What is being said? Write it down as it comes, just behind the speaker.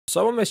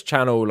So on this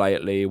channel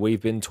lately,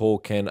 we've been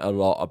talking a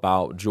lot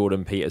about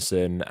Jordan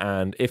Peterson,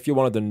 and if you're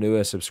one of the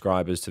newer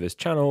subscribers to this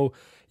channel,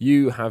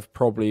 you have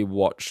probably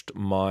watched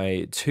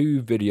my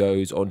 2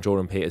 videos on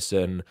Jordan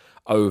Peterson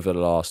over the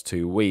last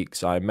 2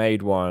 weeks. I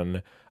made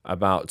one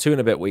about 2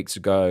 and a bit weeks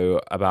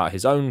ago about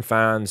his own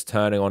fans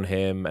turning on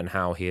him and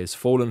how he has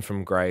fallen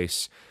from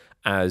grace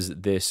as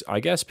this, I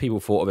guess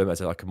people thought of him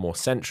as like a more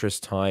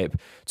centrist type,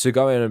 to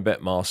go in a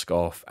bit mask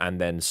off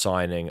and then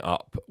signing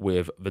up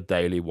with the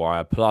Daily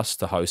Wire Plus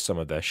to host some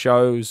of their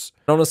shows.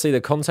 And honestly, the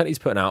content he's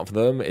putting out for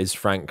them is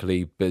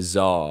frankly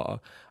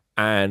bizarre,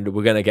 and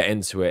we're going to get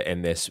into it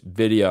in this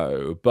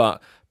video. But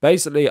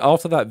basically,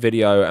 after that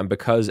video, and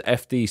because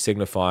F.D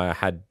Signifier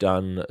had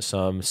done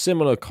some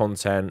similar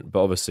content,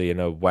 but obviously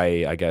in a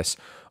way, I guess,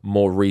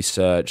 more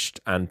researched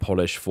and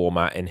polished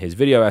format in his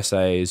video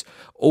essays,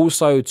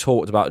 also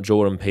talked about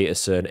Jordan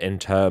Peterson in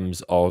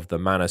terms of the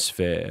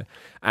manosphere.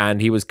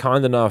 And he was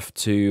kind enough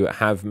to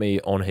have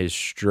me on his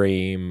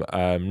stream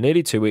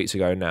nearly 2 weeks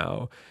ago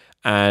now.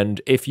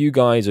 And if you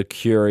guys are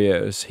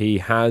curious, he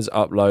has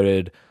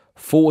uploaded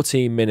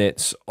 40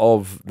 minutes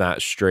of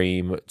that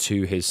stream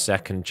to his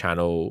second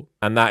channel,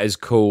 and that is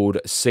called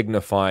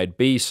Signified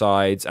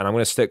B-Sides, and I'm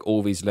going to stick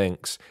all these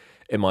links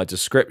in my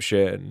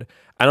description.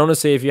 And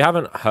honestly, if you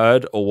haven't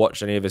heard or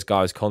watched any of this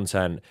guy's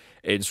content,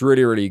 it's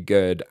really, really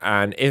good.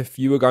 And if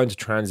you were going to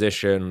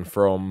transition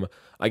from,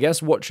 I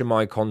guess, watching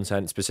my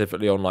content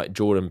specifically on like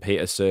Jordan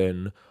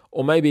Peterson,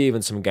 or maybe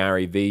even some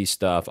Gary Vee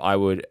stuff, I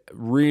would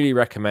really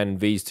recommend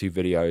these 2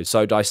 videos.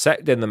 So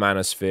dissecting the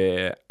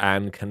manosphere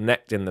and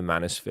connecting the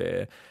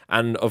manosphere.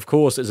 And of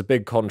course, it's a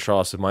big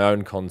contrast with my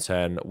own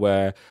content,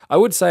 where I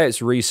would say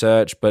it's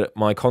research, but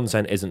my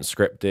content isn't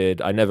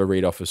scripted. I never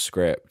read off a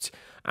script.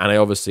 And I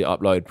obviously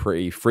upload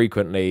pretty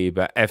frequently,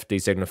 but F.D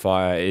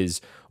Signifier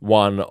is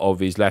one of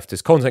these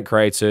leftist content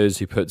creators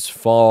who puts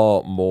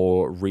far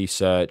more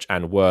research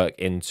and work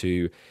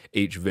into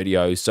each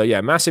video. So yeah,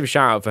 massive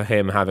shout out for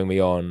him having me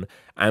on.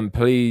 And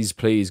please,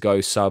 please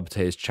go sub to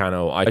his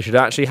channel. I should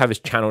actually have his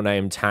channel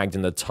name tagged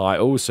in the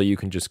title, so you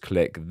can just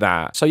click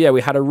that. So yeah,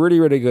 we had a really,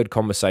 really good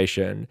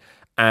conversation.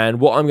 And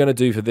what I'm going to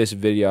do for this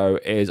video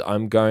is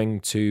I'm going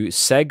to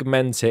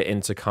segment it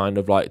into kind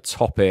of like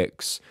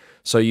topics,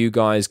 so you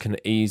guys can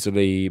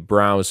easily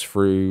browse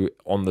through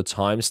on the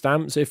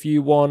timestamps if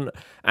you want.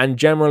 And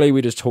generally,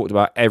 we just talked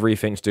about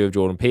everything to do with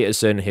Jordan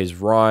Peterson, his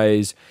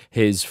rise,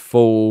 his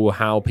fall,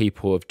 how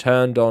people have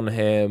turned on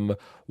him,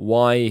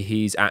 why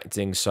he's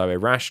acting so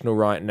irrational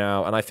right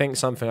now. And I think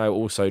something I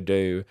also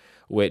do,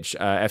 which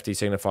F.D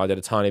Signifier did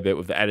a tiny bit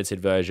with the edited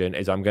version,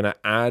 is I'm going to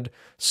add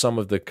some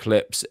of the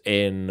clips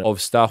in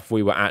of stuff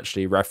we were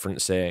actually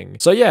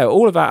referencing. So yeah,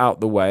 all of that out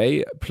the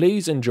way,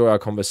 please enjoy our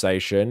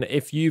conversation.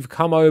 If you've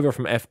come over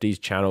from FD's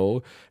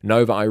channel,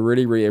 know that I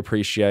really, really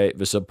appreciate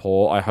the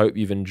support. I hope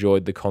you've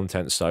enjoyed the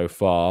content so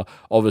far.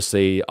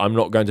 Obviously, I'm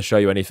not going to show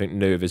you anything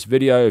new with this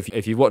video.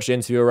 If you've watched the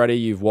interview already,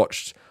 you've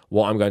watched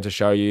what I'm going to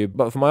show you.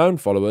 But for my own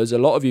followers, a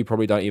lot of you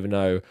probably don't even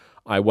know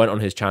I went on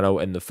his channel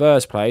in the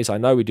first place. I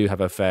know we do have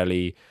a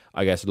fairly,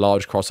 I guess,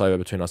 large crossover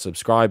between our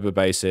subscriber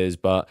bases,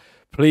 but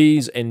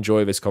please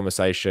enjoy this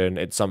conversation.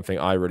 It's something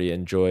I really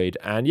enjoyed.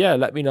 And yeah,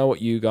 let me know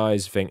what you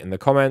guys think in the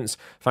comments.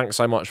 Thanks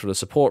so much for the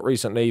support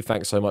recently.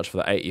 Thanks so much for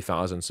the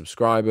 80,000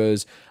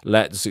 subscribers.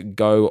 Let's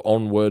go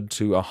onward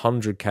to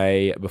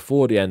 100K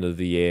before the end of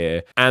the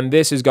year. And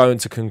this is going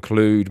to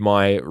conclude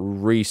my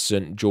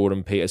recent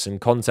Jordan Peterson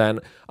content.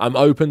 I'm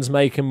open to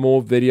making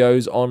more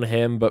videos on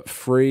him, but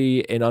 3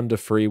 in under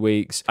 3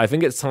 weeks. I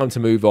think it's time to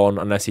move on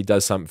unless he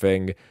does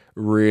something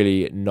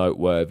really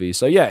noteworthy.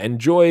 So yeah,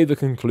 enjoy the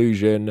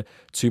conclusion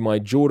to my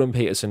Jordan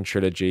Peterson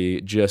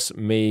trilogy, just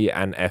me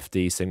and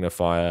F.D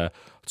Signifier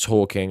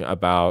talking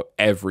about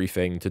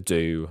everything to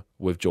do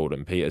with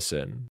Jordan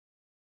Peterson.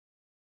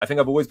 I think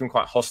I've always been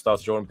quite hostile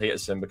to Jordan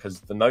Peterson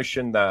because the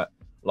notion that,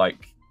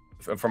 like,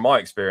 from my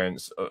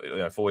experience,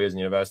 4 years in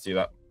university,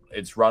 that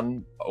it's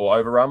run or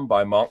overrun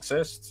by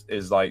Marxists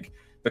is like,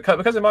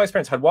 because in my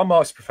experience, I had one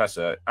Marxist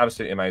professor,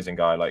 absolutely amazing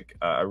guy, like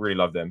I really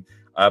loved him.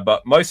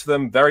 But most of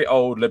them very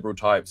old liberal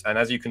types, and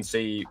as you can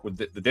see with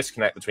the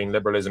disconnect between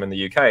liberalism in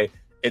the UK,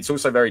 it's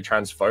also very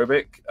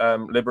transphobic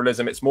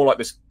liberalism. It's more like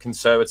this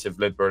conservative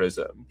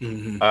liberalism.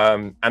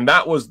 And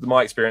that was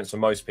my experience for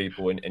most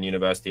people in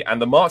university.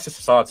 And the Marxist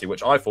Society,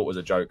 which I thought was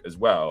a joke as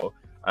well,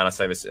 and I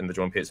say this in the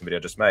Jordan Peterson video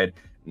I just made,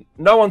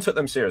 no one took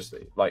them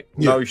seriously. Like,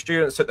 no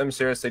students took them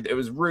seriously. It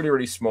was really,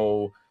 really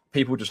small.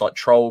 People just like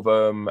troll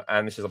them,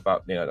 and this is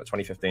about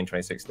 2015,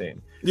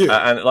 2016.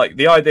 And like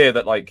the idea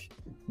that like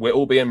we're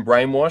all being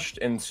brainwashed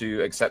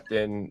into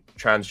accepting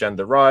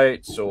transgender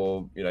rights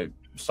or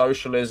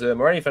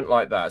socialism or anything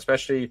like that,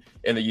 especially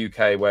in the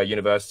UK where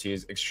university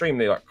is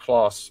extremely like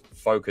class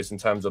focused in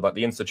terms of like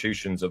the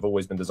institutions have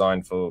always been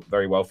designed for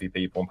very wealthy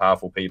people and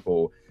powerful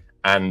people,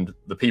 and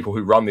the people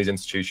who run these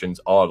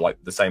institutions are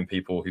like the same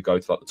people who go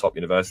to like the top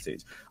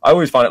universities. I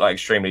always find it like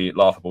extremely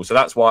laughable. So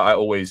that's why I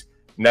always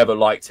never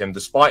liked him,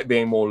 despite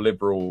being more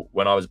liberal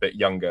when I was a bit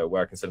younger,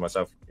 where I consider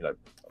myself,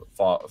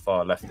 far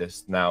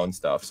leftist now and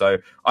stuff. So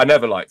I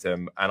never liked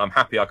him, and I'm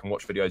happy I can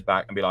watch videos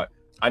back and be like,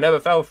 I never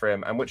fell for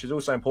him. And which is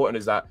also important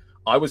is that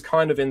I was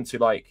kind of into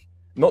like,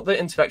 not the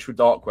intellectual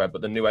dark web,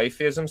 but the new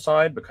atheism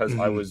side, because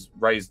I was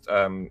raised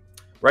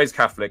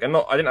Catholic, and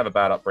I didn't have a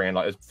bad upbringing,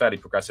 like, it was fairly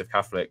progressive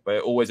Catholic, but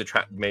it always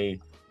attracted me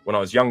when I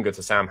was younger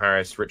to Sam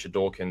Harris, Richard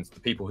Dawkins, the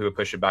people who were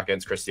pushing back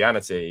against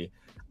Christianity.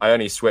 I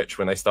only switched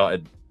when they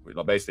started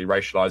like basically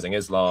racializing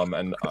Islam,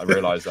 and I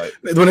realized like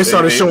when they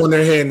started showing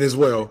their hand as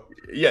well.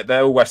 Yeah,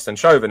 they're all Western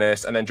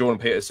chauvinists, and then Jordan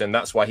Peterson,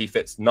 that's why he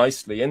fits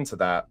nicely into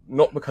that.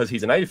 Not because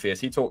he's an atheist.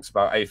 He talks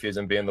about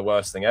atheism being the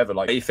worst thing ever.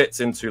 Like, he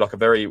fits into like a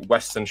very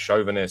Western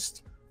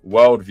chauvinist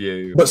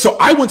worldview. But so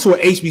I went to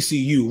an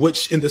HBCU,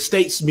 which in the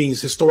States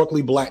means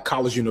historically black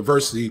college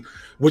university,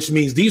 which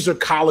means these are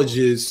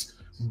colleges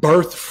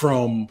birthed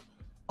from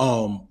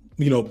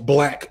you know,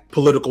 black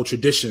political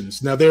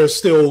traditions. Now there's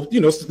still, you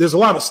know, there's a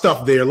lot of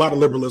stuff there, a lot of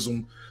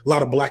liberalism, a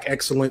lot of black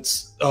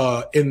excellence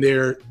in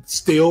there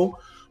still.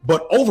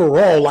 But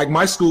overall, like,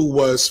 my school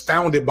was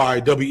founded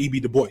by W.E.B.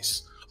 Du Bois.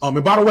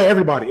 And by the way,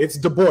 everybody, it's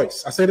Du Bois.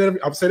 I've said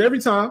it every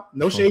time.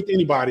 No shade to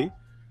anybody.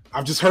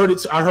 I've just heard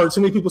it. I heard too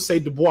many people say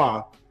Du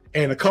Bois,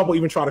 and a couple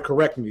even try to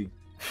correct me.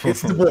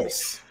 It's Du Bois.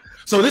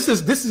 So this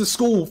is a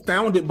school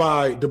founded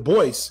by Du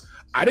Bois.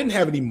 I didn't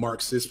have any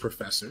Marxist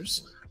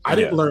professors. I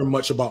didn't learn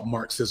much about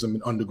Marxism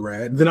in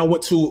undergrad. Then I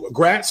went to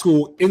grad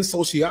school in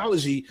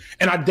sociology,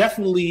 and I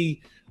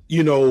definitely,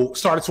 you know,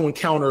 started to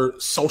encounter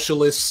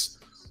socialist,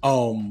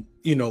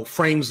 you know,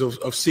 frames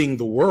of seeing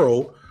the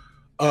world.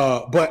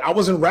 But I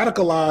wasn't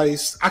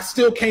radicalized. I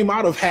still came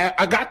out of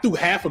I got through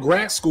half of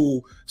grad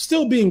school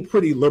still being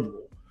pretty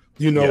liberal.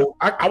 You know,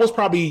 I was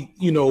probably,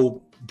 you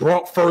know,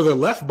 brought further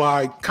left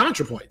by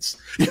ContraPoints.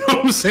 You know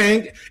what I'm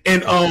saying?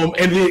 And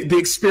the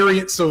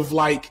experience of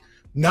like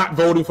not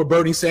voting for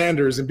Bernie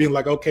Sanders and being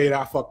like, okay,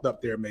 I fucked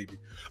up there maybe.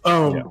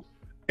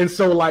 And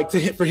so like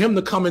for him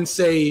to come and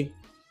say,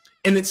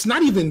 and it's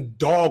not even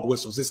dog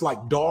whistles, it's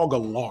like dog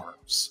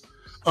alarms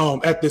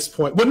at this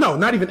point. Well, no,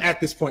 not even at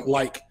this point.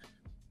 Like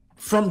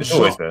from it's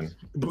always been.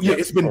 Yeah,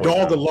 it's been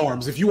dog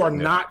alarms. If you are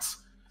not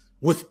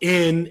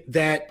within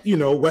that, you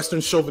know,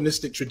 Western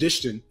chauvinistic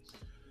tradition,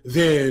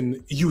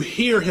 then you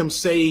hear him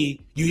say,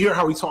 you hear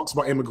how he talks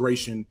about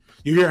immigration,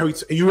 you hear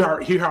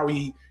how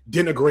he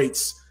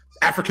denigrates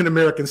African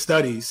American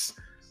studies,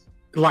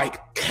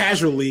 like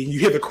casually. You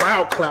hear the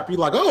crowd clap. You're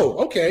like, oh,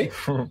 okay,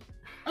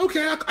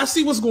 okay, I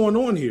see what's going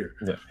on here.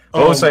 Yeah.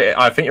 Also,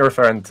 I think you're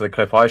referring to the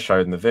clip I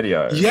showed in the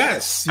video.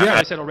 Yes, yeah.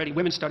 I said already,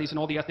 women's studies and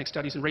all the ethnic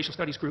studies and racial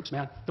studies groups,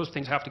 man, those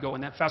things have to go.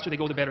 And the faster they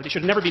go, the better. They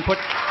should have never been put.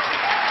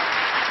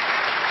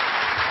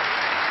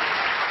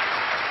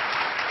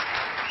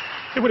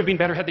 It would have been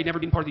better had they never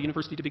been part of the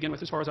university to begin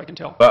with, as far as I can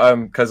tell. But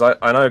because I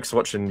know, because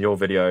watching your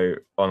video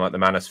on like the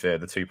manosphere,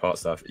 the two-part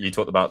stuff, you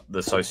talked about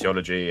the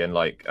sociology and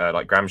like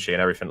Gramsci and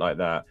everything like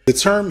that. The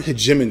term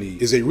hegemony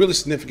is a really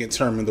significant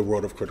term in the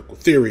world of critical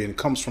theory, and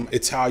comes from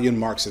Italian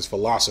Marxist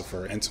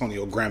philosopher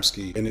Antonio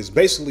Gramsci, and is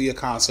basically a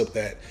concept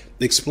that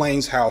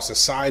explains how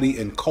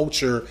society and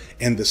culture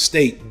and the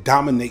state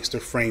dominates the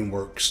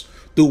frameworks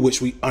through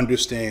which we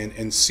understand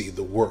and see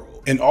the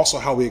world, and also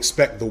how we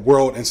expect the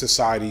world and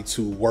society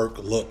to work,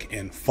 look,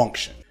 and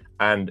function.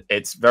 And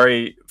it's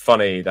very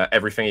funny that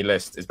everything he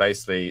lists is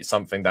basically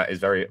something that is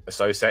very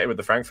associated with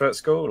the Frankfurt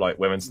School, like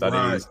women's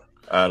studies,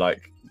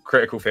 like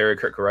critical theory,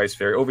 critical race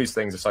theory, all these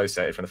things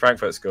associated from the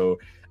Frankfurt School.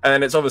 And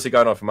then it's obviously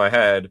going off in my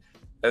head,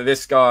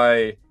 this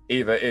guy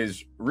either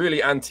is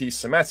really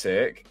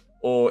anti-Semitic,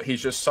 or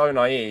he's just so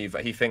naive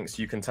that he thinks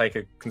you can take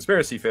a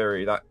conspiracy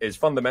theory that is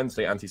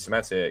fundamentally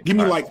anti-Semitic. Give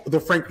me like the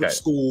Frankfurt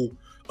School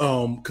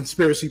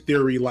conspiracy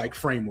theory like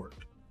framework.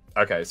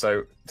 Okay,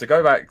 so to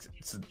go back,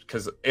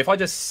 because if I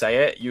just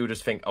say it, you would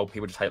just think, oh,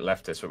 people just hate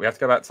leftists. But we have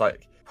to go back to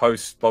like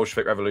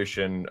post-Bolshevik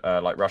revolution,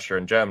 like Russia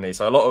and Germany.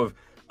 So a lot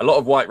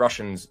of white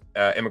Russians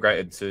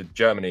immigrated to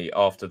Germany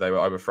after they were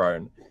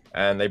overthrown.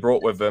 And they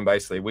brought with them,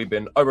 basically, we've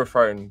been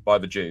overthrown by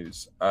the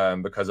Jews,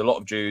 because a lot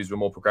of Jews were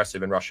more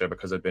progressive in Russia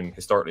because they've been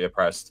historically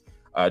oppressed.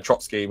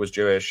 Trotsky was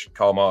Jewish,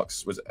 Karl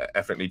Marx was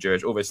ethnically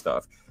Jewish, all this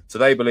stuff. So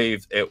they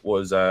believed it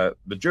was the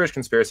Jewish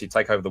conspiracy to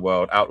take over the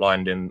world,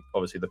 outlined in,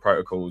 obviously, the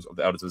protocols of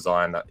the Elders of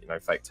Zion, that, you know,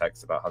 fake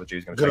text about how the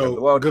Jews are going to take over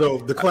the world. Good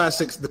old, the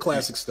classic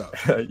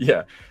stuff.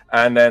 Yeah.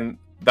 And then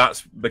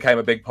that became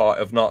a big part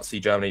of Nazi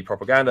Germany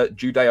propaganda,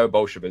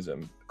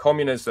 Judeo-Bolshevism.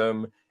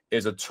 Communism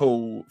is a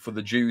tool for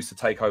the Jews to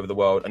take over the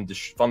world and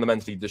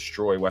fundamentally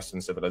destroy Western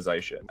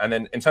civilization. And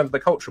then in terms of the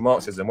cultural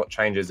Marxism, what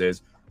changes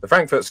is the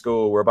Frankfurt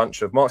School were a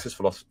bunch of Marxist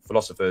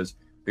philosophers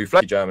who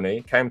fled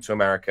Germany, came to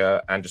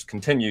America, and just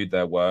continued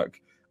their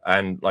work.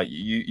 And like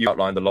you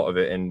outlined a lot of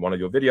it in one of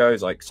your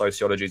videos, like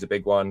sociology is a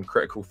big one,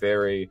 critical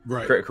theory,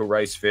 critical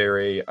race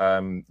theory,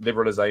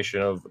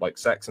 liberalization of like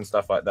sex and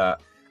stuff like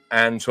that.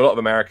 And to a lot of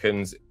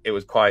Americans, it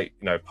was quite,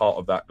 you know, part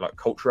of that like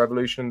cultural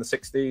revolution in the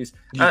 60s.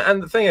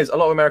 And the thing is, a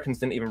lot of Americans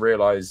didn't even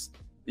realize,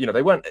 you know,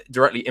 they weren't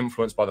directly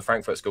influenced by the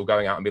Frankfurt School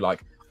going out and be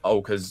like, oh,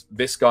 because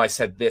this guy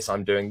said this,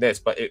 I'm doing this.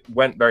 But it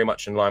went very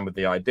much in line with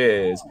the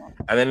ideas.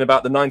 And then in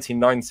about the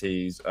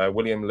 1990s,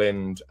 William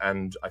Lind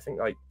and I think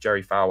like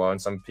Jerry Falwell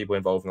and some people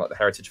involved in like the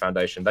Heritage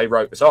Foundation, they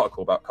wrote this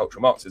article about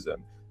cultural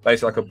Marxism,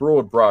 basically like a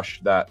broad brush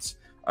that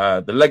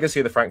The legacy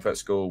of the Frankfurt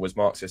School was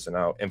Marxists are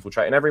now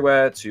infiltrating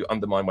everywhere to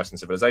undermine Western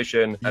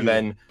civilization. And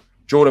then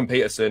Jordan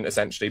Peterson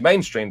essentially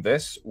mainstreamed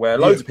this, where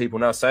loads of people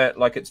now say it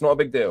like it's not a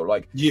big deal.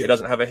 Like it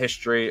doesn't have a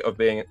history of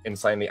being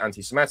insanely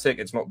anti-Semitic.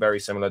 It's not very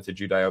similar to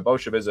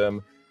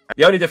Judeo-Bolshevism.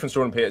 The only difference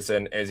Jordan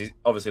Peterson is he's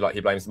obviously like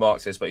he blames the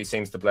Marxists, but he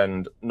seems to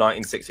blend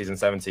 1960s and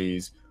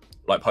 70s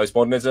like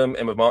postmodernism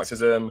in with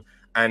Marxism.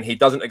 And he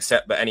doesn't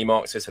accept that any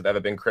Marxists have ever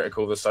been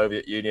critical of the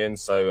Soviet Union.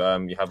 So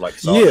you have like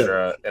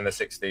Sartre in the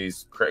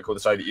 60s, critical of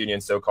the Soviet Union,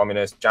 still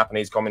communist.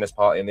 Japanese Communist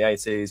Party in the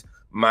 80s,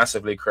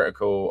 massively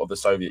critical of the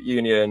Soviet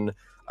Union.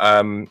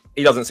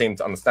 He doesn't seem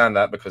to understand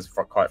that because,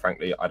 quite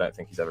frankly, I don't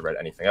think he's ever read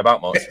anything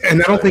about Marxism.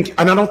 And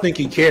I don't think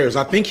he cares.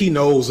 I think he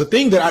knows the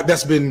thing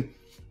that's been.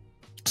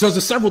 So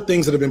there's several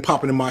things that have been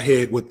popping in my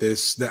head with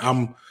this that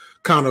I'm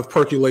kind of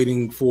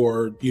percolating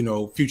for, you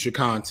know, future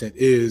content.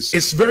 Is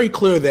it's very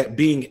clear that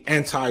being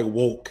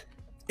anti-woke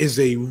is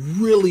a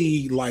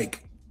really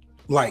like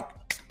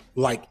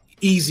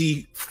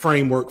easy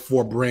framework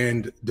for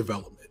brand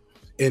development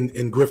in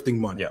grifting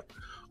money.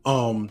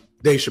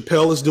 Dave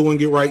Chappelle is doing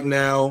it right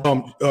now.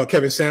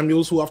 Kevin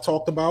Samuels, who I've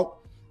talked about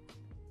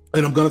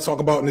and I'm going to talk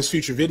about in this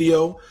future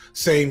video,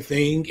 same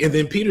thing. And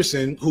then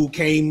Peterson, who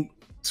came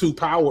to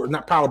power,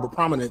 not power, but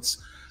prominence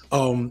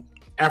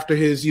after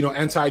his, you know,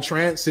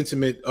 anti-trans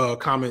sentiment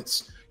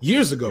comments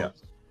years ago.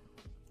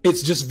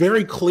 It's just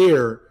very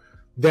clear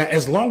that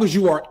as long as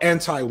you are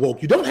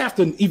anti-woke, you don't have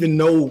to even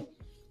know,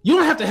 you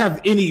don't have to have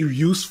any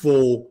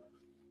useful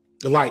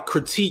like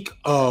critique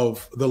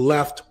of the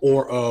left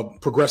or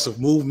progressive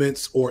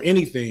movements or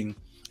anything.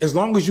 As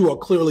long as you are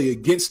clearly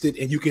against it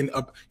and you can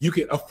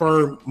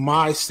affirm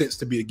my sense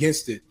to be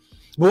against it.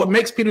 But what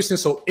makes Peterson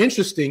so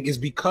interesting is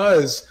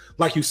because,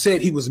 like you said,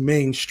 he was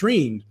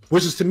mainstreamed,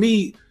 which is to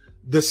me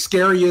the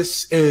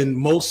scariest and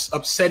most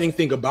upsetting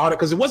thing about it,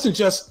 because it wasn't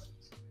just,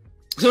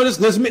 so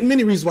there's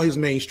many reasons why he was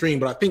mainstream,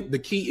 but I think the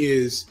key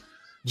is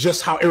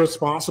just how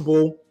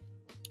irresponsible,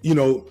 you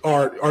know,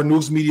 our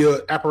news media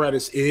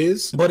apparatus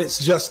is. But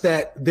it's just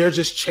that they're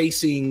just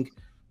chasing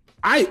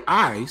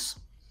eyes,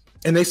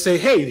 and they say,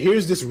 hey,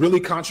 here's this really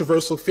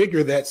controversial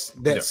figure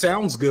that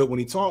sounds good when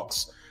he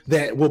talks,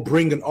 that will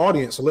bring an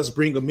audience, so let's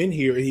bring him in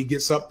here. And he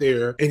gets up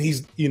there and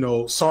he's, you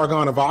know,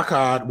 Sargon of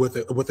Akkad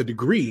with a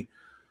degree.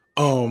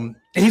 And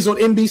he's on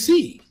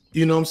NBC,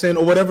 you know what I'm saying,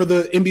 or whatever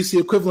the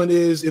NBC equivalent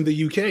is in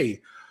the UK.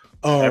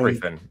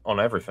 Everything.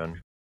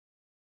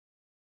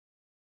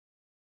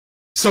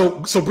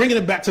 So bringing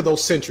it back to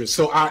those centrists.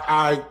 So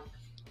I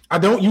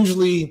don't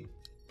usually,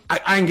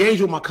 I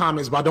engage with my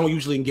comments, but I don't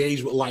usually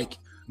engage with like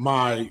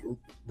my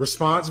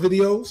response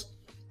videos.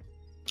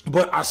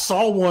 But I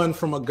saw one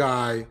from a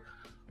guy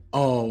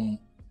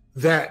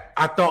that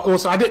I thought, well,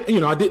 so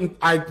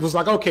I was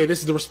like, okay, this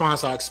is the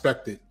response I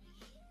expected.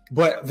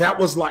 But that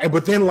was like,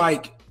 but then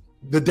like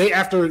the day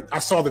after I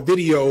saw the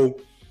video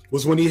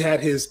was when he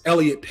had his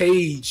Elliot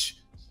Page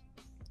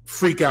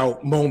freak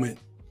out moment.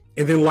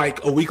 And then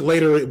like a week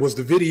later, it was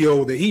the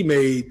video that he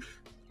made,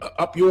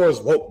 up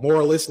yours, woke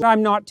moralist.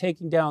 I'm not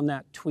taking down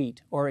that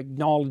tweet or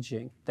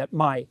acknowledging that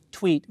my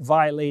tweet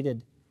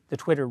violated the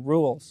Twitter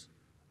rules.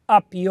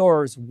 Up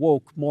yours,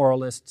 woke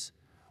moralists.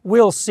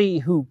 We'll see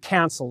who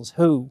cancels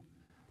who.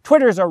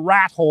 Twitter's a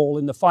rat hole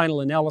in the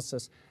final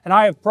analysis, and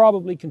I have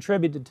probably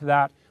contributed to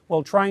that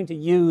while trying to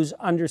use,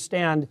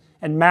 understand,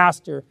 and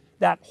master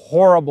that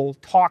horrible,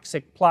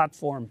 toxic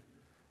platform.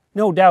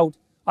 No doubt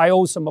I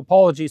owe some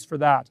apologies for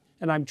that,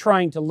 and I'm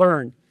trying to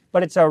learn,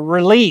 but it's a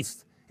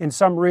relief in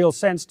some real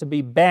sense to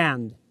be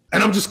banned.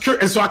 And I'm just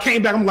curious, and so I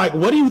came back, I'm like,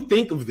 what do you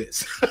think of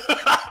this?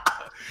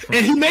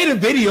 And he made a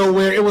video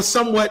where it was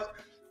somewhat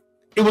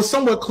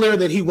clear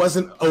that he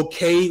wasn't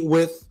okay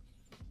with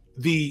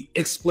the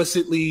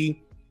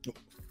explicitly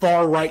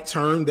far-right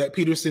turn that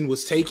Peterson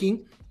was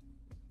taking.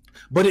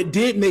 But it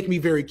did make me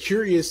very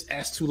curious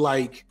as to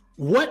like,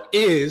 what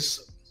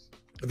is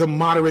the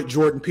moderate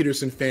Jordan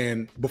Peterson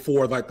fan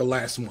before like the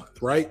last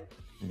month, right?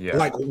 Yeah.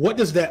 Like, what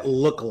does that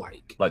look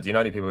like? Like, do you know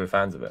any people who are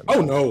fans of him?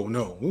 Oh,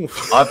 no.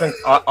 I think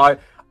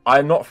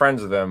I'm not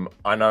friends with them.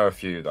 I know a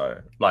few though,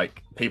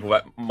 like people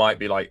that might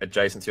be like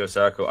adjacent to your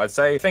circle. I'd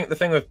say, I think the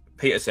thing with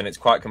Peterson, it's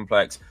quite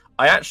complex.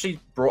 I actually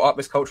brought up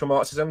this cultural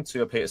Marxism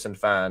to a Peterson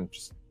fan,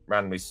 just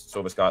randomly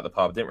saw this guy at the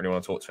pub, didn't really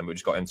want to talk to him, but we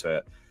just got into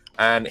it.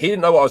 And he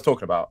didn't know what I was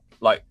talking about.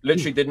 Like,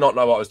 literally did not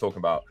know what I was talking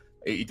about.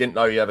 He didn't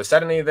know he ever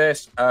said any of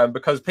this,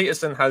 because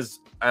Peterson has,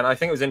 and I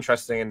think it was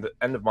interesting in the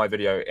end of my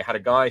video, it had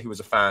a guy who was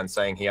a fan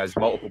saying he has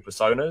multiple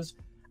personas.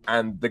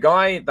 And the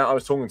guy that I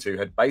was talking to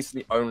had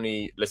basically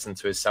only listened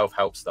to his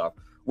self-help stuff,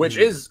 which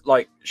is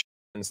like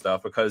and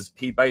stuff, because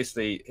he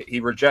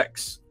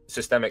rejects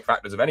systemic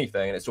factors of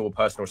anything, and it's all a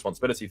personal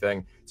responsibility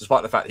thing,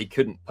 despite the fact he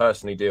couldn't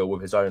personally deal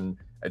with his own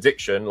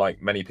addiction,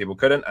 like many people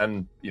couldn't,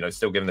 and you know,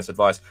 still giving this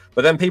advice.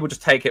 But then people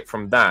just take it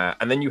from there,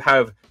 and then you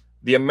have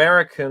the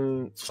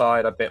American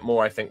side a bit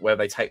more, I think, where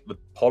they take the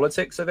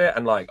politics of it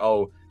and like,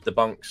 oh,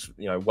 debunks,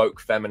 you know,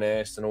 woke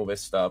feminists and all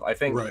this stuff. I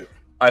think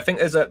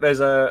there's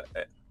a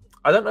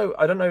I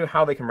don't know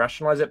how they can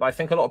rationalize it, but I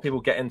think a lot of people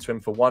get into him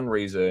for one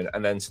reason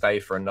and then stay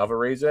for another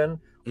reason.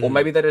 or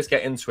maybe they just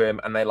get into him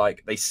and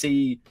they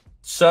see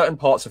certain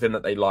parts of him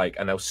that they like,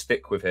 and they'll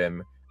stick with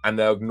him, and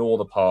they'll ignore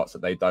the parts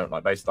that they don't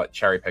like, basically like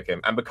cherry pick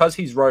him. And because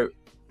he's wrote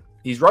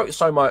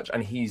so much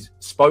and he's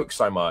spoke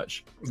so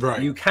much,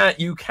 right? You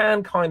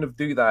can kind of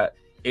do that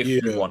if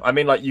you want. I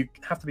mean, like, you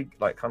have to be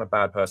like kind of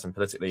bad person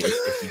politically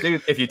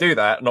if you do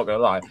that. Not gonna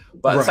lie,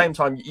 but at the same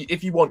time,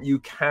 if you want, you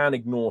can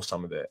ignore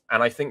some of it.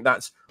 And I think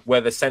that's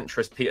where the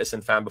centrist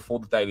Peterson fan before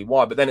the Daily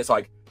Wire, but then it's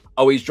like,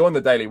 oh, he's joined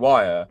the Daily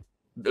Wire.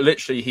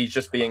 Literally, he's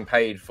just being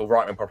paid for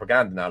right-wing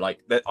propaganda now. Like,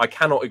 I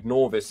cannot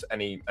ignore this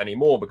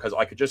anymore, because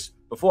I could just,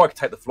 before I could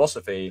take the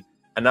philosophy,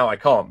 and now I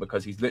can't,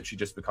 because he's literally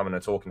just becoming a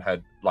talking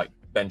head like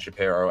Ben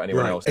Shapiro or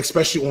anyone else.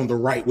 Especially on the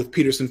right with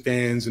Peterson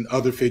fans and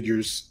other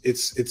figures,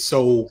 it's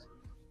so,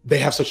 they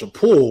have such a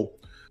pull.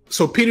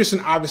 So Peterson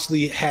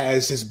obviously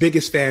has his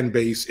biggest fan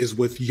base is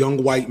with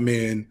young white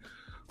men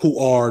who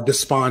are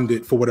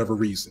despondent for whatever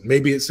reason.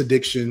 Maybe it's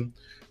addiction,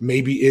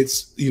 maybe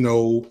it's, you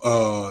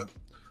know,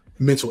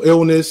 mental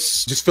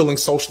illness, just feeling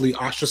socially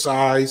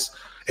ostracized,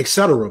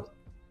 etc.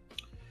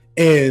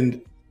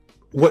 And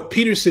what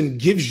Peterson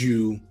gives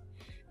you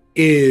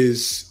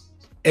is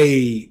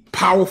a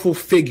powerful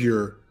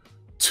figure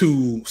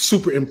to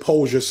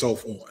superimpose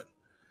yourself on.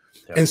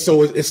 Yeah. And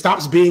so it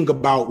stops being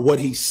about what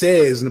he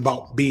says and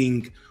about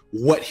being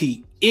what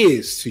he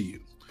is to you,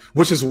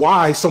 which is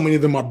why so many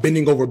of them are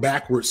bending over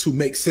backwards who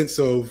make sense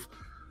of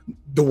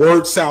the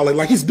word salad.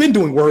 Like, he's been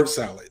doing word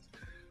salad,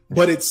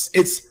 but it's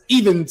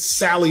even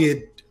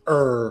salad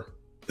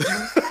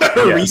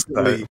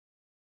recently.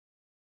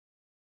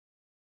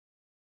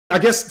 I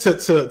guess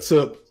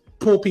to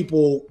pull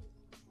people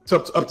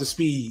up to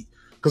speed,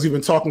 because we've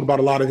been talking about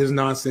a lot of his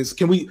nonsense.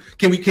 Can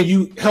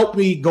you help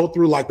me go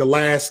through like the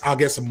last, I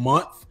guess, a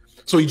month?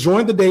 So he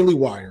joined the Daily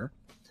Wire,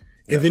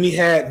 and then he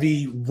had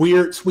the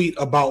weird tweet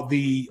about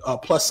the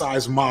plus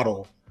size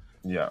model.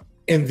 Yeah.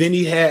 And then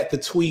he had the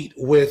tweet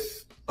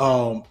with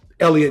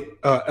Elliot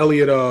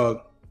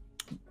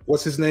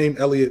what's his name?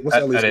 Elliot. What's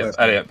Elliot's last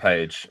name? Elliot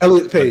Page.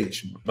 Elliot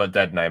Page. But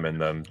dead naming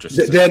them.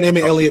 Just dead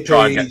naming Elliot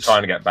Page.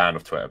 Trying to get banned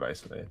off Twitter,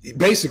 basically.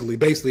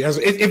 Basically.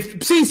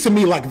 It seems to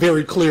me like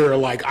very clear,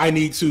 like, I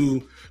need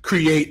to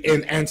create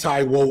an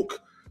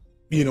anti-woke,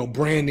 you know,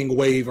 branding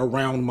wave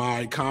around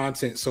my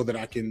content so that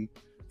I can,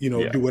 you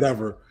know, do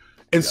whatever.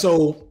 And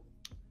so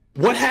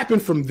what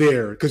happened from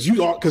there? Because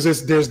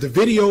there's the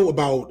video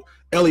about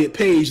Elliot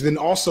Page, then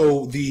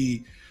also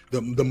the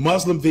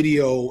Muslim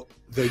video,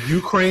 the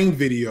Ukraine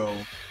video,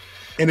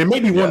 and there may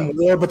be one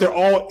more, but they're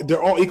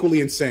all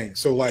equally insane.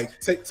 So like,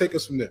 take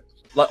us from there.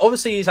 Like,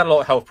 obviously he's had a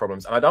lot of health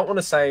problems, and I don't want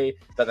to say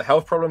that the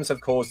health problems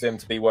have caused him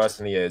to be worse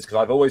than he is, because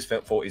I've always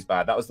thought he's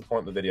bad. That was the point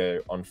of the video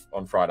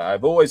on Friday.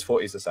 I've always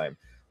thought he's the same,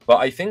 but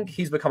I think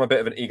he's become a bit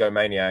of an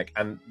egomaniac,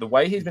 and the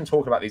way he's been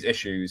talking about these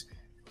issues,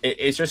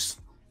 it's just,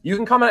 you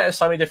can come at it at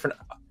so many different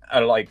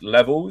like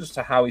levels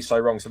to how he's so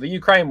wrong. So the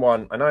Ukraine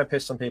one, I know I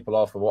pissed some people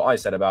off for what I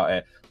said about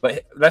it,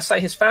 but let's say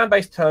his fan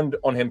base turned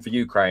on him for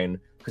Ukraine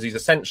because he's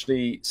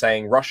essentially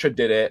saying Russia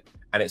did it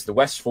and it's the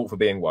West's fault for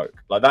being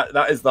woke. Like,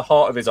 that is the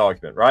heart of his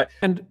argument, right?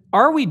 And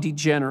are we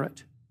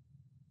degenerate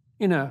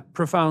in a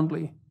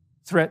profoundly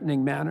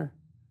threatening manner?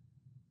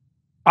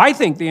 I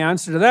think the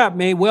answer to that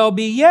may well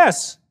be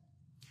yes.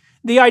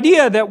 The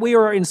idea that we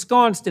are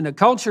ensconced in a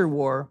culture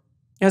war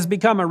has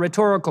become a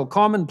rhetorical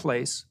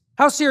commonplace.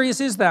 How serious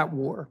is that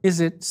war?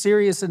 Is it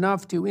serious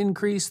enough to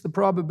increase the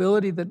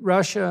probability that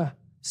Russia,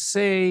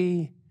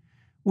 say,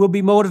 will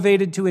be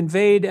motivated to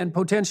invade and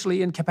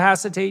potentially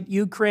incapacitate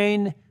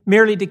Ukraine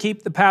merely to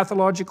keep the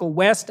pathological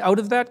West out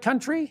of that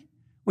country,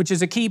 which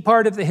is a key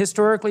part of the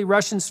historically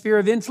Russian sphere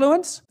of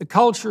influence? The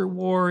culture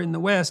war in the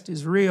West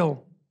is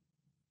real,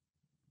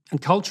 and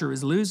culture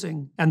is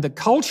losing. And the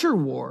culture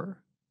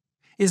war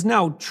is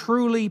now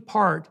truly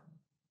part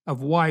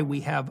of why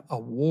we have a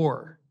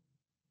war.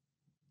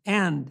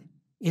 And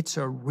it's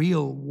a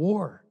real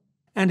war.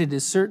 And it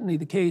is certainly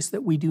the case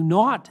that we do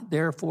not,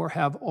 therefore,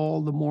 have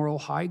all the moral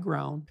high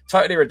ground.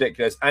 Totally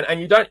ridiculous.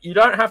 And you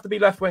don't have to be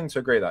left-wing to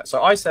agree with that.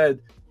 So I said,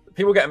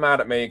 people get mad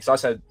at me because I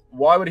said,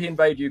 why would he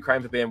invade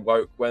Ukraine for being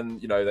woke when,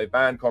 you know, they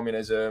banned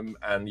communism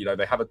and, you know,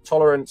 they have a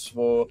tolerance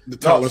for the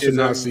tolerance for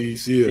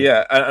Nazis?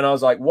 Yeah. And I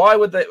was like, why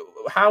would they,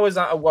 how is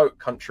that a woke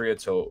country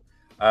at all?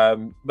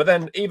 But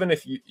then even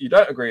if you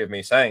don't agree with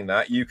me saying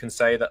that, you can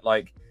say that,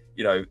 like,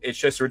 you know, it's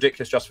just a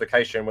ridiculous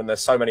justification when there's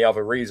so many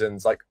other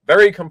reasons, like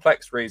very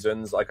complex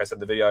reasons, like I said in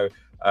the video,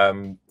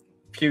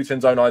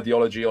 Putin's own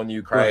ideology on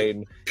Ukraine.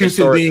 Right.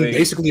 Putin being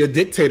basically a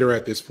dictator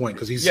at this point,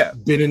 because he's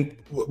been in,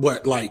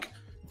 what, like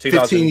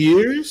 15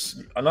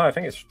 years? I know, I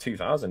think it's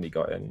 2000 he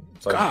got in.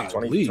 So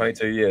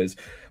 22 years.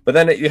 But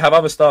then you have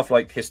other stuff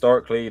like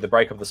historically, the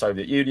break of the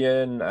Soviet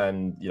Union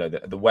and, you know,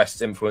 the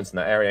West's influence in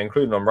that area,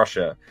 including on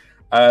Russia.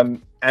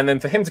 And then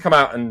for him to come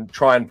out and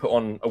try and put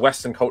on a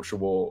Western culture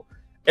war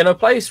in a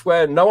place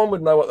where no one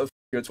would know what the f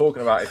you're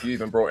talking about if you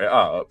even brought it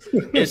up,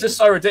 it's just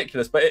so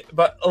ridiculous. But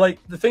like,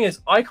 the thing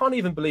is, I can't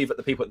even believe that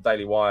the people at the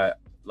Daily Wire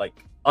like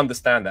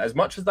understand that as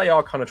much as they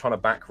are kind of trying to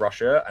back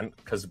Russia, and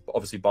because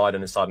obviously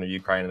Biden is siding with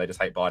Ukraine and they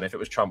just hate Biden. If it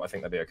was Trump, I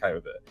think they'd be okay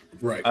with it.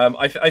 Right.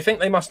 I think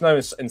they must know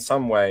in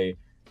some way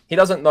he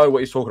doesn't know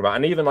what he's talking about.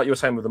 And even like you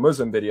were saying with the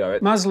Muslim video,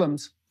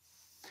 Muslims,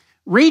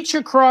 reach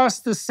across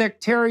the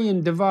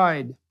sectarian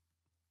divide.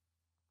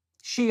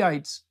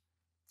 Shiites,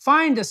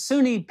 find a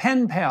Sunni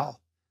pen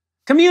pal.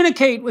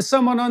 Communicate with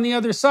someone on the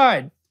other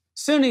side.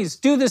 Sunnis,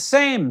 do the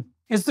same.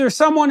 Is there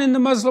someone in the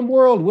Muslim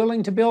world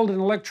willing to build an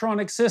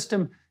electronic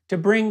system to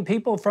bring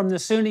people from the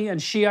Sunni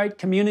and Shiite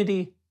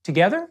community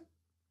together?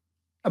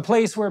 A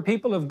place where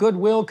people of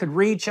goodwill could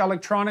reach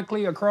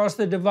electronically across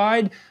the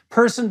divide,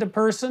 person to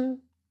person,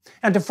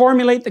 and to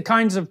formulate the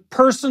kinds of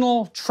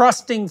personal,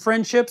 trusting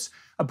friendships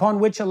upon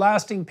which a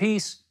lasting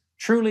peace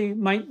truly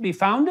might be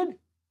founded?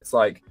 It's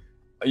like,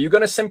 are you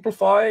going to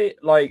simplify?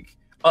 Like,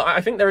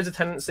 I think there is a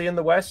tendency in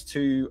the West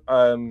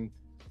to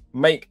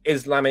make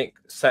Islamic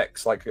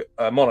sects like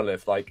a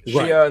monolith, like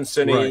Shia and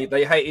Sunni.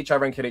 They hate each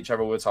other and kill each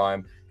other all the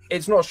time.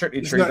 It's not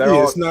strictly true. There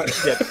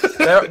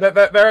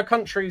are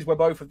countries where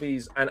both of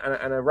these, and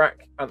Iraq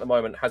at the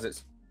moment has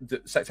its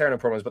sectarian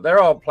problems, but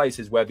there are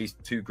places where these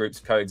two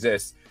groups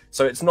coexist.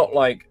 So it's not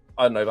like,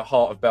 I don't know, the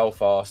heart of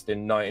Belfast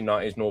in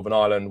 1990s Northern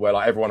Ireland where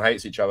like everyone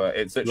hates each other.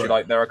 It's literally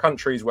like there are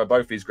countries where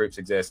both these groups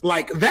exist.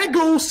 Like that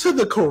goes to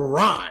the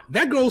Quran.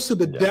 That goes to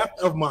the death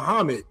of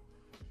Muhammad.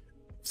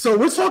 So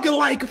we're talking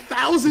like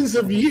thousands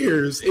of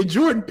years, and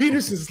Jordan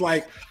Peterson's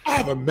like, I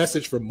have a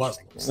message for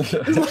Muslims.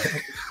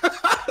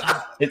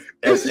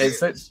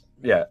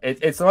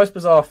 It's the most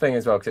bizarre thing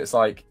as well, because it's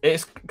like,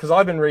 because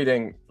I've been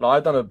reading, like,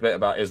 I've done a bit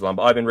about Islam,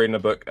 but I've been reading a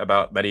book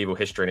about medieval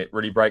history, and it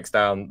really breaks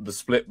down the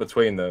split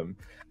between them,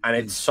 and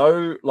it's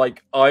so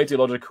like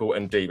ideological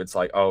and deep. It's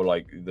like, oh,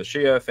 like the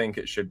Shia think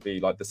it should be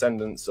like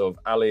descendants of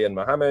Ali and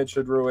Muhammad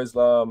should rule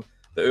Islam.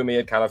 The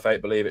Umayyad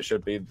Caliphate believe it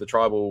should be the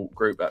tribal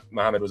group that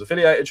Muhammad was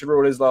affiliated should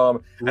rule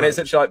Islam, and it's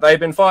literally like they've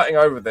been fighting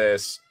over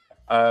this.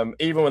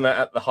 Even when they're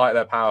at the height of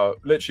their power,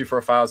 literally for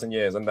 1,000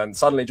 years, and then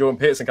suddenly Jordan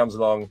Peterson comes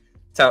along,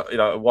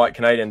 a white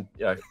Canadian,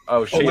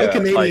 oh, Shia, a white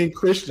Canadian like,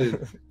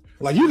 Christian,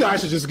 like you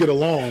guys should just get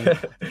along,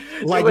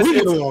 like we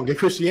get along in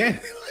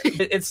Christianity.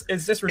 It's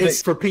just ridiculous.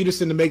 It's for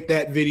Peterson to make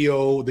that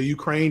video, the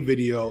Ukraine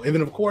video, and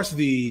then of course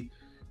the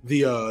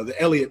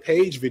Elliot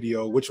Page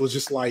video, which was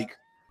just like,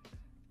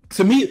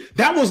 to me,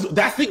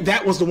 I think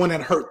that was the one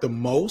that hurt the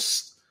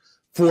most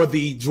for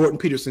the Jordan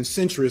Peterson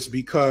centrists,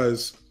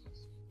 because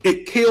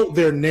it killed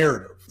their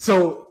narrative.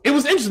 So it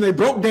was interesting. They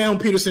broke down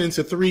Peterson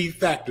into three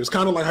factors,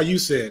 kind of like how you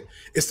said.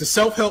 It's the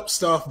self-help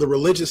stuff, the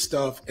religious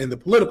stuff, and the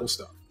political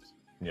stuff.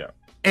 Yeah.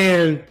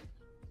 And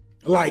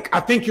like, I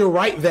think you're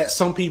right that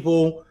some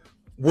people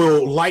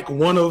will like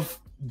one of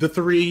the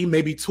three,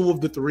 maybe two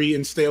of the three,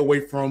 and stay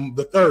away from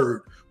the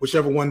third,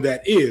 whichever one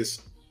that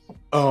is.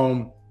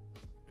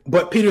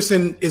 But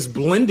Peterson is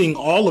blending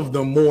all of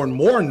them more and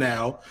more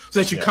now, so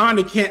that you kind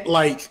of can't,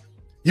 like,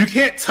 you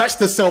can't touch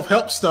the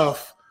self-help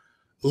stuff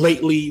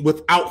lately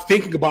without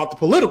thinking about the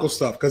political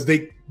stuff, because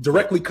they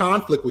directly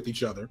conflict with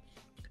each other.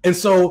 And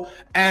so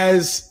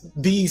as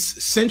these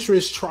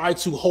centrists try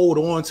to hold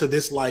on to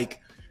this like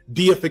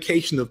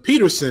deification of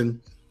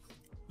Peterson,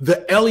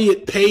 the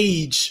Elliot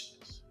Page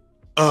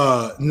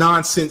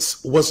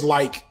nonsense was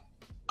like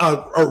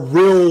a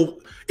real,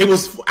 it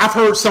was, I've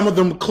heard some of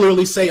them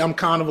clearly say I'm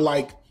kind of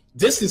like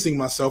distancing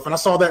myself, and I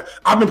saw that.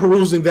 I've been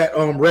perusing that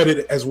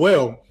Reddit as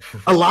well.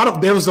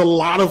 There was a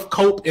lot of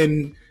cope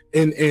and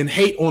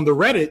hate on the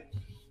Reddit,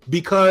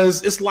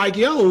 because it's like,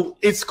 yo,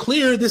 it's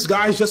clear this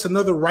guy's just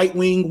another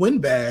right-wing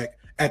windbag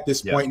at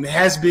this point, and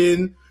has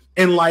been.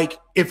 And like,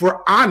 if we're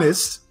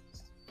honest,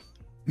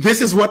 this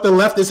is what the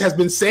leftist has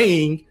been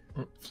saying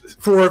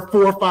for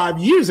 4 or 5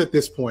 years at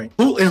this point.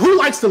 Who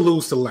likes to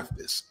lose to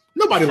leftists?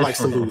 Nobody likes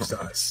to lose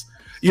to us.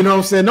 You know what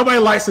I'm saying? Nobody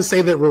likes to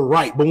say that we're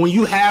right. But when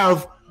you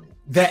have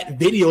that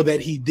video that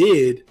he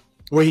did,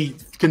 where he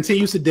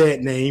continues to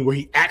dead name, where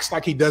he acts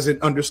like he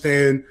doesn't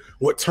understand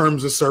what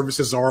terms of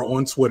services are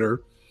on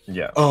Twitter,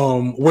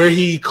 where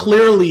he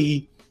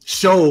clearly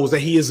shows that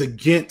he is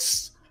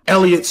against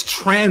Elliot's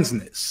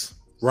transness,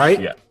 right?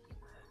 Yeah.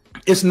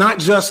 It's not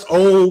just,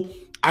 oh,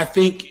 I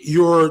think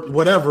you're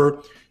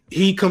whatever.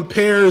 He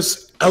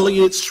compares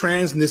Elliot's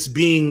transness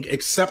being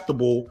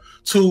acceptable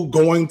to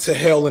going to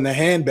hell in a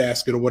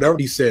handbasket, or whatever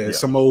he says,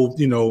 some old,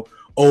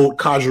 old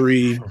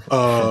causerie,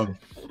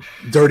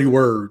 dirty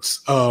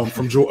words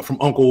from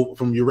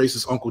your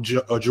racist Uncle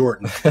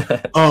Jordan.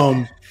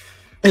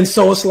 And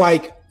so it's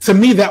like, to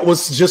me, that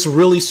was just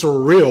really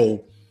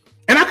surreal.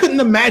 And I couldn't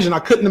imagine.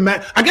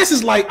 I guess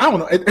it's like, I don't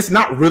know. It's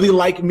not really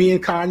like me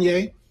and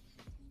Kanye,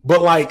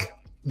 but like,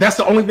 that's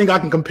the only thing I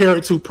can compare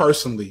it to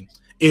personally,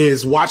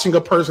 is watching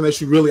a person that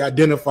you really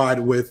identified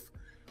with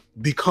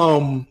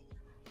become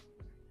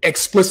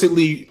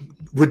explicitly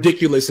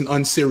ridiculous and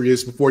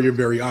unserious before your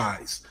very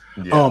eyes.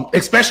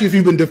 Especially if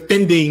you've been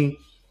defending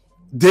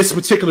this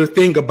particular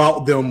thing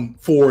about them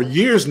for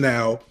years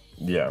now.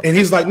 And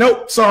he's like,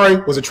 nope, sorry,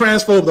 was a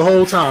transphobe the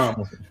whole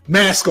time.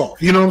 Mask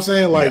off. You know what I'm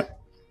saying? Like,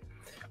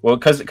 well,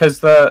 because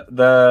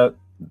the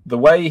the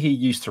way he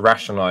used to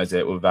rationalize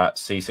it with that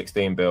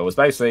C-16 bill was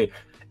basically,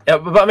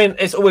 but I mean,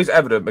 it's always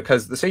evident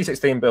because the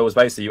C-16 bill was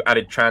basically you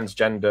added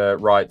transgender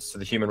rights to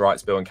the Human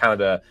Rights Bill in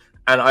Canada.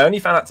 And I only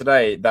found out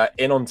today that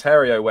in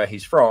Ontario, where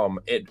he's from,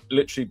 it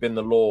literally been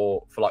the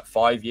law for like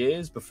 5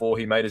 years before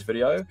he made his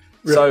video.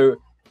 Really? So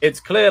it's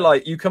clear,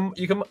 like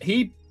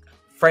he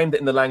framed it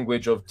in the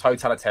language of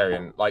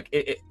totalitarian. Like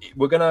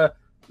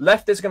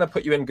left is gonna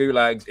put you in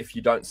gulags if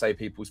you don't say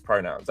people's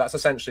pronouns. That's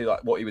essentially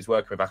like what he was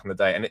working with back in the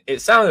day, and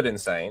it sounded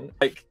insane.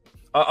 Like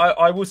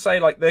I will say,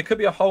 like, there could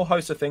be a whole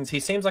host of things. He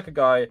seems like a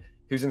guy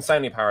who's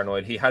insanely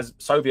paranoid. He has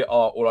Soviet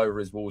art all over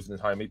his walls in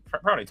his home. He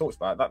apparently talks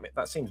about it.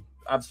 That seems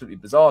absolutely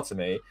bizarre to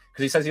me,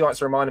 because he says he likes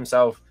to remind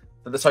himself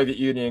that the Soviet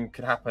Union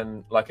could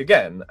happen like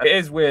again. It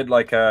is weird,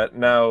 like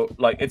now,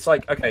 like it's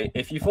like, okay,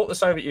 if you thought the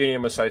Soviet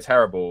Union was so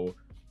terrible,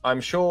 I'm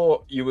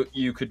sure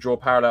you could draw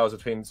parallels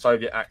between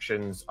Soviet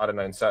actions, I don't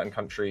know, in certain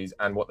countries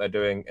and what they're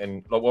doing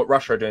in, like, what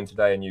Russia are doing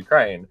today in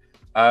Ukraine.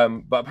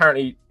 But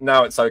apparently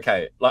now it's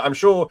okay. Like, I'm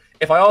sure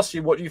if I asked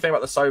you what do you think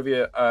about the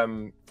Soviet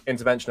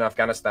intervention in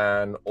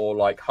Afghanistan, or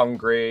like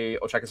Hungary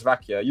or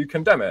Czechoslovakia, you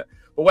condemn it.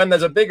 But when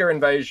there's a bigger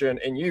invasion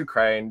in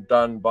Ukraine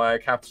done by a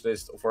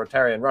capitalist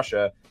authoritarian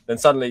Russia, then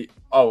suddenly,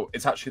 oh,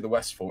 it's actually the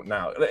West's fault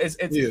now.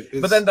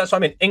 But then that's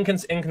what I mean,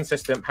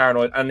 inconsistent,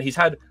 paranoid, and he's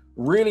had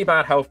really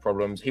bad health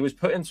problems. He was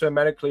put into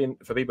a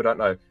for people who don't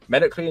know,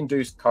 medically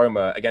induced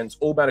coma against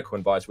all medical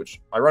advice,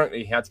 which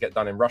ironically he had to get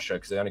done in Russia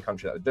because they're the only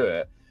country that would do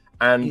it.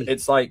 And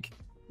it's like,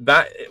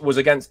 that was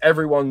against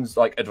everyone's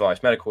like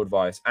advice, medical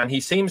advice. And he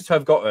seems to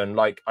have gotten,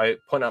 like I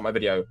point out in my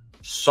video,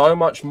 so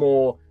much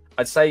more,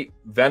 I'd say,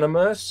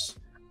 venomous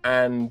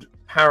and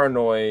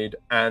paranoid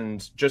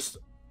and just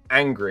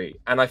angry.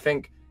 And I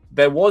think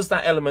there was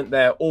that element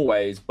there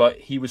always, but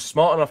he was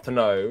smart enough to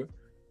know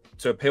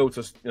to appeal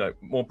to, you know,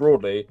 more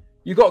broadly,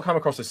 you got to come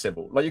across as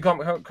civil. Like, you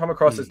can't come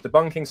across as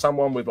debunking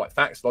someone with like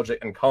facts, logic,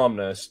 and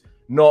calmness,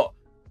 not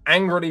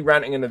angrily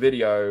ranting in the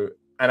video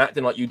and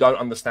acting like you don't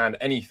understand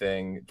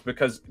anything,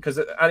 because at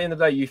the end of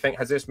the day, you think,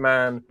 has this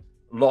man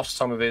lost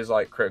some of his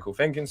like critical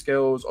thinking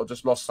skills, or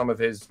just lost some of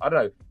his, I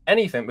don't know,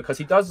 anything? Because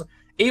he does,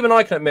 even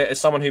I can admit,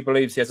 as someone who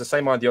believes he has the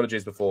same ideology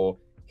as before,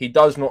 he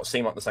does not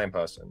seem like the same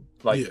person.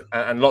 Like,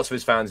 and lots of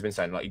his fans have been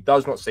saying, like, he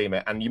does not seem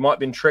it. And you might have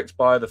been tricked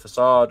by the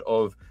facade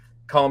of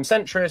calm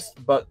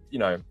centrist, but, you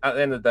know, at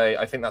the end of the day,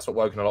 I think that's what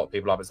woken a lot of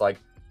people up. It's like,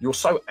 you're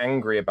so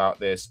angry about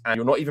this, and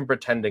you're not even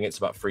pretending it's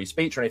about free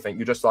speech or anything.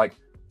 You're just like,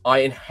 I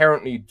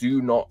inherently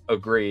do not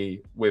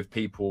agree with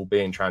people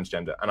being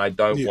transgender, and I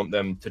don't want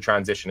them to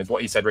transition, is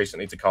what he said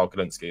recently to Carl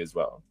Kalinske as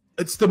well.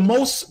 It's the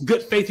most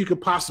good faith you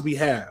could possibly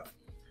have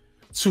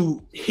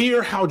to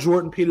hear how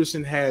Jordan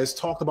Peterson has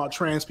talked about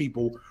trans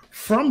people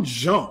from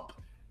jump,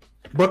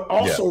 but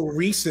also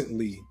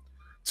recently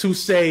to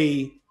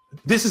say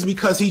this is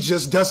because he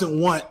just doesn't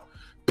want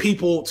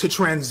people to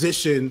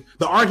transition.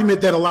 The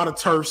argument that a lot of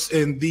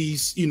TERFs and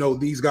these, you know,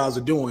 these guys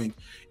are doing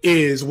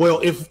is, well,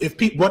 if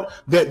people,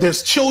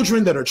 there's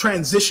children that are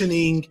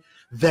transitioning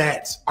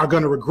that are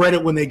going to regret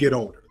it when they get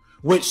older,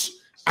 which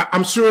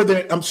I'm sure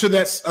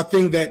that's a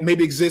thing that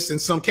maybe exists in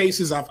some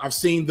cases. I've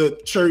seen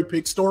the cherry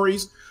pick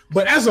stories,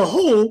 but as a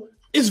whole,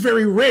 it's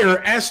very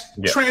rare, as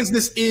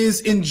transness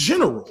is in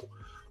general.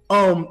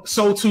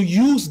 So to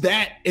use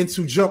that and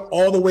to jump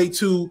all the way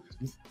to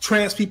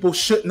trans people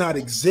should not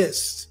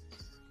exist,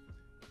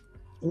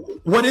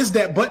 what is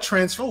that but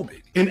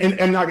transphobic?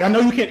 And I know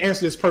you can't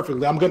answer this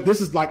perfectly.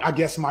 This is like, I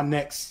guess, my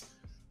next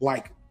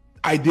like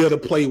idea to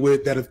play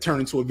with that have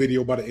turned into a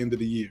video by the end of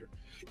the year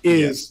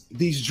is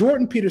these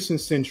Jordan Peterson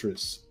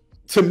centrists.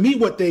 To me,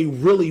 what they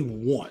really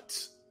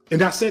want,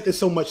 and I said this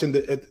so much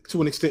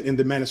to an extent in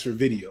the Manosphere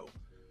video,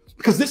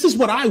 because this is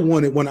what I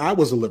wanted when I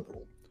was a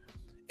liberal,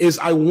 is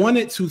I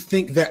wanted to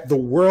think that the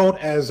world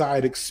as I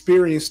had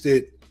experienced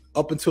it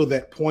up until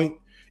that point,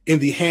 in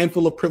the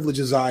handful of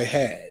privileges I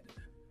had,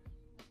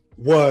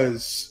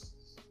 was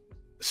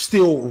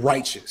still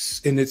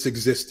righteous in its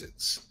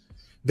existence.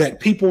 That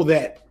people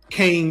that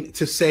came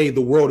to say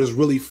the world is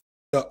really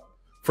f***ed up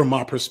from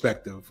my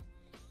perspective,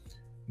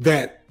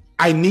 that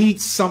I need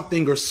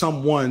something or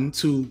someone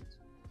to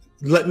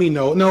let me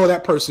know, no,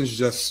 that person's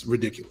just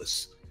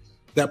ridiculous.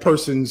 That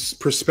person's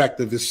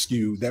perspective is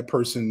skewed. That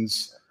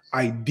person's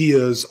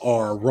ideas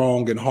are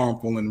wrong and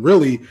harmful, and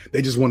really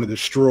they just want to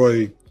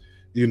destroy,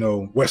 you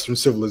know, Western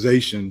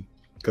civilization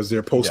because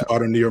they're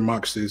postmodern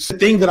neo-Marxists. The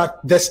thing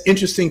that's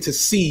interesting to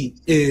see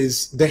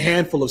is the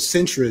handful of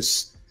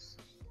centrists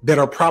that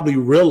are probably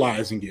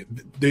realizing it.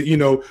 You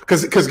know,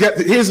 because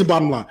here's the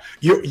bottom line: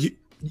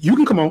 you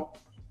can come on.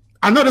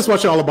 I know that's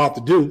what y'all about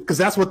to do, because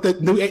that's what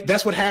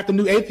half the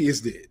new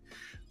atheists did.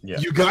 Yeah.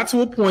 You got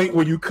to a point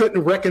where you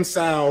couldn't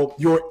reconcile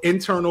your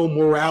internal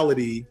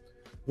morality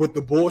with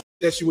the bullshit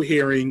that you were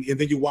hearing, and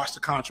then you watch the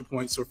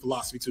ContraPoints or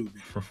Philosophy Tube.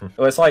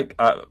 Well, it's like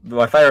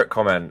my favorite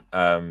comment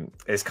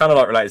is kind of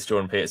like related to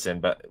Jordan Peterson,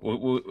 but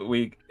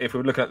if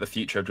we're looking at the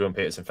future of Jordan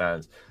Peterson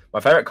fans, my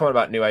favorite comment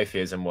about new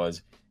atheism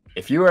was,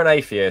 if you were an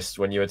atheist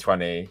when you were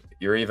 20,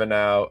 you're either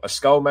now a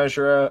skull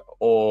measurer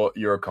or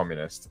you're a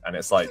communist. And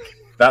it's like,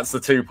 that's the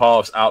two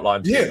paths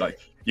outlined to you. Like,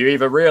 You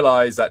either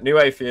realize that new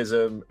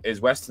atheism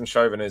is Western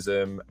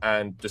chauvinism,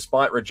 and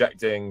despite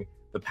rejecting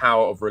the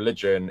power of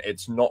religion,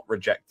 it's not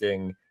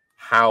rejecting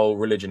how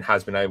religion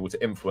has been able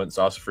to influence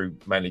us through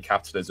mainly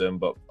capitalism,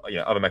 but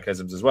other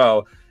mechanisms as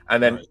well.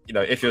 And then,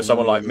 if you're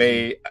someone like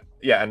me,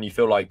 and you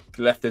feel like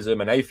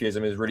leftism and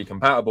atheism is really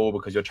compatible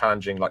because you're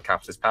challenging like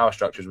capitalist power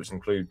structures, which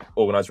include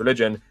organized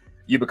religion,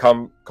 you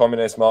become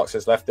communist,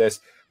 Marxist, leftist.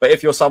 But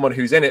if you're someone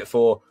who's in it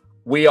for,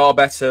 we are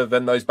better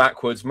than those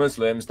backwards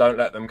Muslims, don't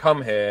let them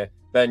come here,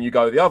 then you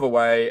go the other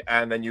way,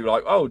 and then you're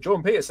like, oh,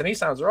 Jordan Peterson, he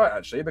sounds all right,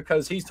 actually,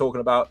 because he's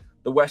talking about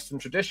the Western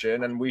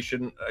tradition, and we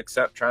shouldn't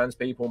accept trans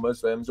people,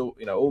 Muslims, or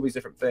all these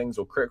different things,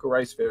 or critical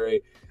race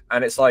theory.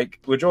 And it's like,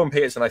 with Jordan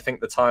Peterson, I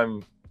think the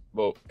time,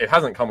 well, it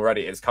hasn't come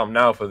already, it's come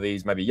now for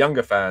these maybe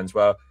younger fans,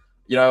 where,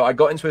 I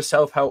got into his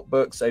self-help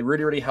books, they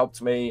really, really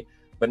helped me,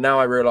 but now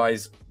I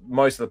realize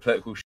most of the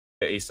political shit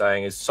he's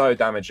saying is so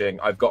damaging,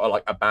 I've got to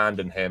like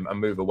abandon him and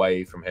move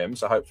away from him.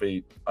 So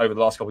hopefully over the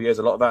last couple of years,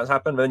 a lot of that has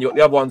happened. But then you got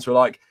the other ones who are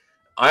like,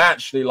 I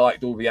actually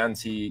liked all the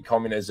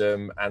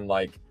anti-communism and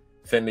like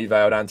thinly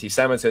veiled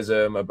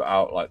anti-Semitism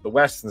about like the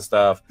West and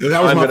stuff. Yeah,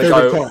 that was my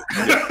favorite part.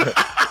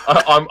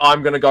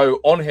 I'm going to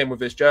go on him with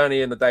this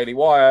journey in the Daily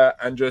Wire,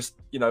 and just,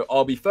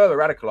 I'll be further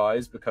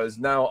radicalized because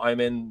now I'm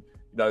in,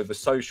 the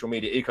social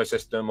media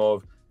ecosystem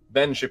of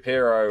Ben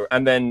Shapiro,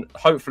 and then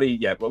hopefully,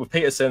 with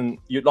Peterson,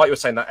 like you were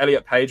saying, that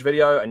Elliot Page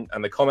video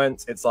and the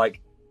comments, it's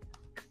like,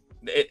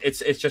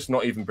 it's just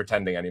not even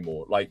pretending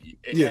anymore. Like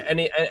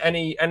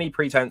any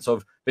pretense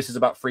of this is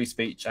about free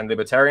speech and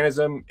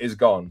libertarianism is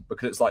gone,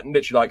 because it's like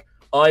literally like,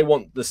 I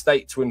want the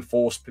state to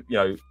enforce,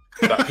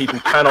 that people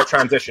cannot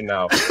transition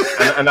now,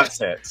 and that's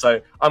it.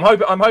 So I'm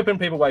hoping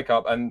people wake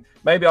up, and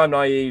maybe I'm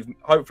naive.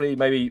 Hopefully,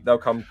 maybe they'll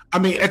come. I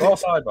mean,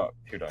 side, but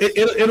who knows?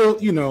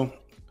 It'll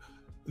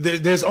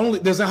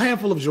there's a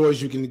handful of joys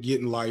you can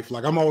get in life.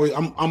 Like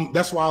I'm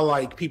that's why I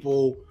like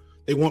people.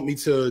 They want me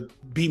to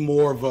be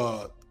more of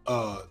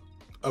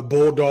a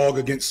bulldog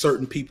against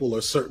certain people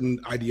or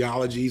certain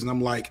ideologies, and I'm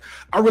like,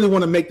 I really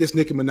want to make this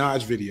Nicki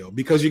Minaj video,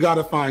 because you got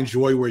to find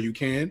joy where you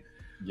can.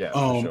 Yeah.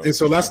 Sure. And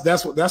so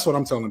that's what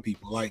I'm telling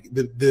people. Like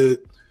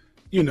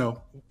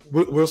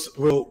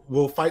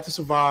we'll fight to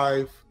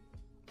survive.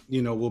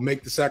 We'll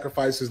make the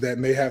sacrifices that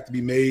may have to be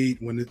made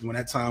when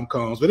that time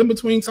comes. But in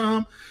between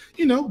time,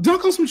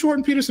 dunk on some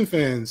Jordan Peterson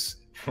fans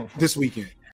this weekend.